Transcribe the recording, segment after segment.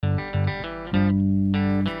Hi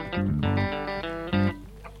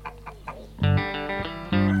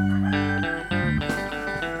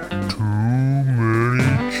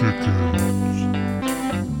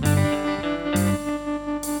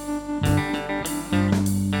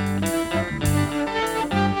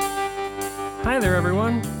there,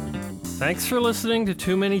 everyone. Thanks for listening to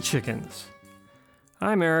Too Many Chickens.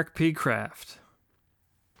 I'm Eric P. Kraft.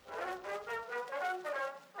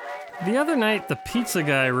 The other night, the pizza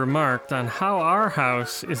guy remarked on how our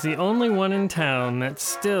house is the only one in town that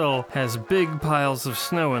still has big piles of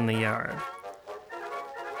snow in the yard.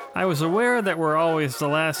 I was aware that we're always the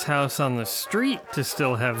last house on the street to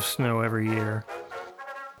still have snow every year.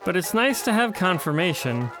 But it's nice to have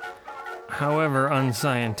confirmation, however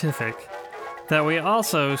unscientific, that we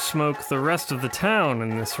also smoke the rest of the town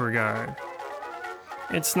in this regard.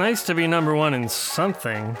 It's nice to be number one in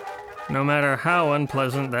something, no matter how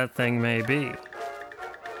unpleasant that thing may be.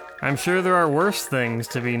 I'm sure there are worse things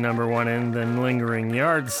to be number one in than lingering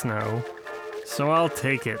yard snow, so I'll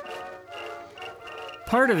take it.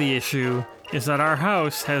 Part of the issue is that our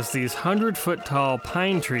house has these 100-foot tall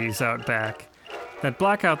pine trees out back that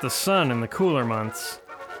block out the sun in the cooler months,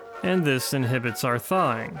 and this inhibits our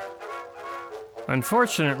thawing.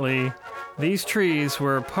 Unfortunately, these trees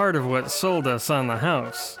were part of what sold us on the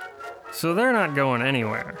house, so they're not going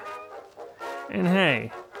anywhere. And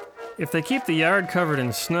hey, if they keep the yard covered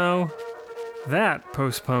in snow, that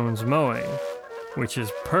postpones mowing, which is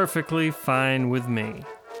perfectly fine with me.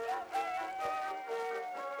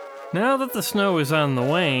 Now that the snow is on the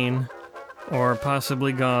wane, or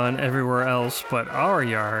possibly gone everywhere else but our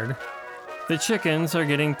yard, the chickens are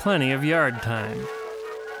getting plenty of yard time.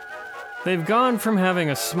 They've gone from having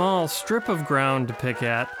a small strip of ground to pick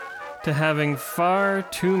at to having far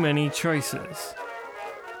too many choices.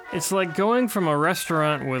 It's like going from a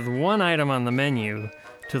restaurant with one item on the menu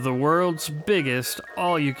to the world's biggest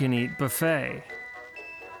all-you-can-eat buffet.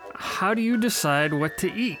 How do you decide what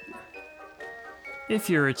to eat? If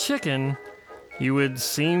you're a chicken, you would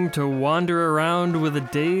seem to wander around with a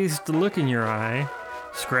dazed look in your eye,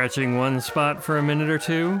 scratching one spot for a minute or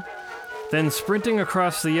two, then sprinting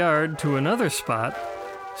across the yard to another spot,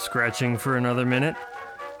 scratching for another minute,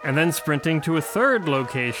 and then sprinting to a third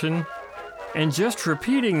location, and just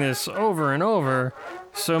repeating this over and over,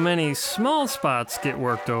 so many small spots get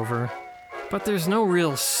worked over, but there's no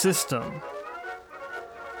real system.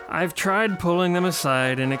 I've tried pulling them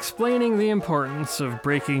aside and explaining the importance of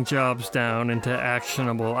breaking jobs down into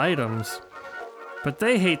actionable items, but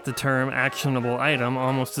they hate the term actionable item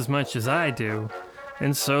almost as much as I do,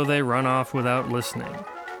 and so they run off without listening.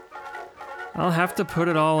 I'll have to put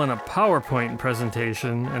it all in a PowerPoint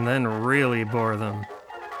presentation and then really bore them.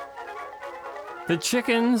 The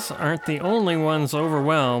chickens aren't the only ones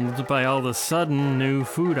overwhelmed by all the sudden new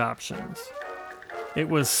food options. It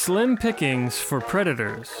was slim pickings for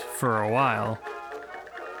predators for a while.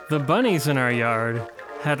 The bunnies in our yard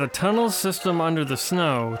had a tunnel system under the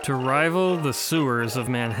snow to rival the sewers of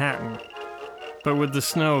Manhattan. But with the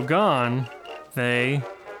snow gone, they,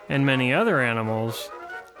 and many other animals,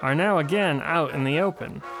 are now again out in the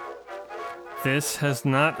open. This has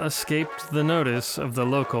not escaped the notice of the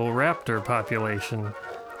local raptor population,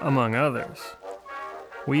 among others.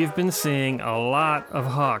 We've been seeing a lot of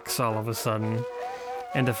hawks all of a sudden,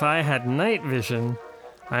 and if I had night vision,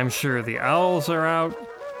 I'm sure the owls are out,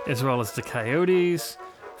 as well as the coyotes,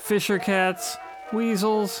 fisher cats,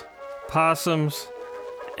 weasels, possums,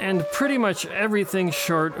 and pretty much everything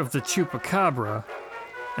short of the chupacabra,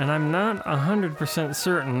 and I'm not 100%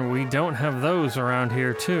 certain we don't have those around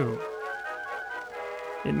here too.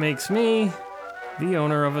 It makes me, the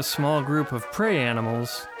owner of a small group of prey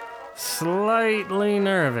animals, slightly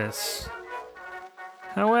nervous.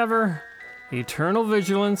 However, eternal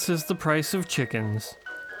vigilance is the price of chickens,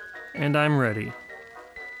 and I'm ready.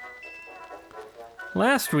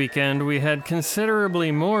 Last weekend we had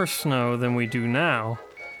considerably more snow than we do now,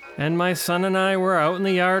 and my son and I were out in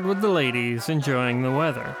the yard with the ladies enjoying the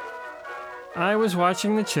weather. I was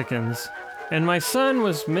watching the chickens, and my son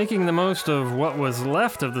was making the most of what was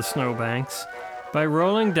left of the snowbanks by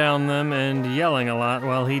rolling down them and yelling a lot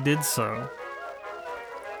while he did so.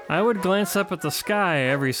 I would glance up at the sky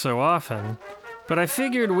every so often, but I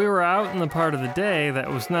figured we were out in the part of the day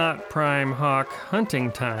that was not prime hawk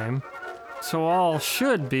hunting time, so all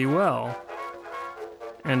should be well.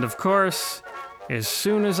 And of course, as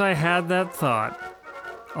soon as I had that thought,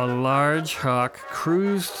 a large hawk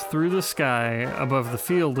cruised through the sky above the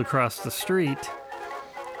field across the street,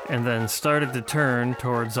 and then started to turn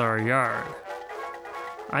towards our yard.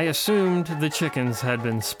 I assumed the chickens had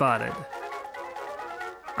been spotted.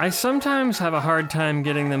 I sometimes have a hard time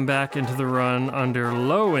getting them back into the run under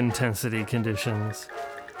low-intensity conditions,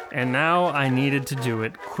 and now I needed to do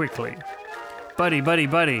it quickly. "Buddy, buddy,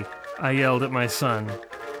 buddy," I yelled at my son,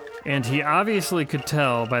 and he obviously could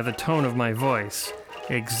tell by the tone of my voice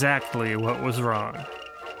exactly what was wrong.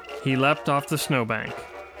 He leapt off the snowbank.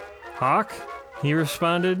 "Hawk?" he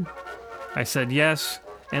responded. I said yes,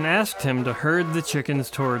 and asked him to herd the chickens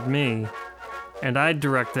toward me, and I'd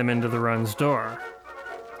direct them into the run's door.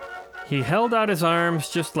 He held out his arms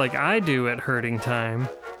just like I do at herding time.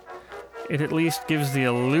 It at least gives the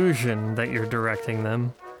illusion that you're directing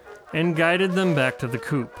them, and guided them back to the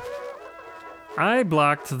coop. I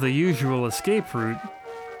blocked the usual escape route,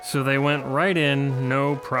 so they went right in,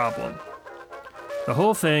 no problem. The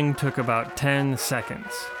whole thing took about 10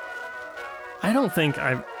 seconds. I don't think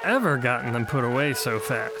I've ever gotten them put away so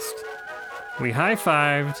fast. We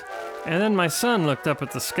high-fived, and then my son looked up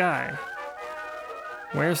at the sky.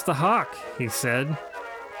 "Where's the hawk?" he said.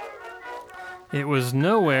 It was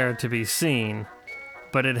nowhere to be seen,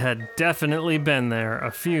 but it had definitely been there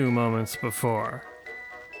a few moments before.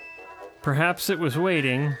 Perhaps it was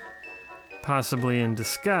waiting, possibly in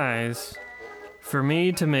disguise, for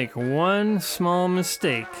me to make one small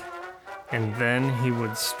mistake, and then he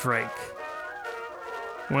would strike.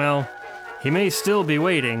 Well, he may still be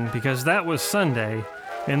waiting because that was Sunday,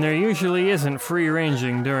 and there usually isn't free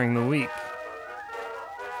ranging during the week.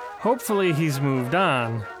 Hopefully he's moved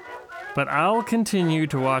on, but I'll continue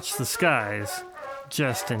to watch the skies,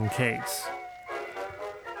 just in case.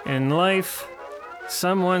 In life,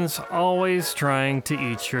 someone's always trying to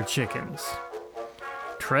eat your chickens.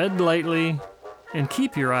 Tread lightly and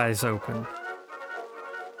keep your eyes open.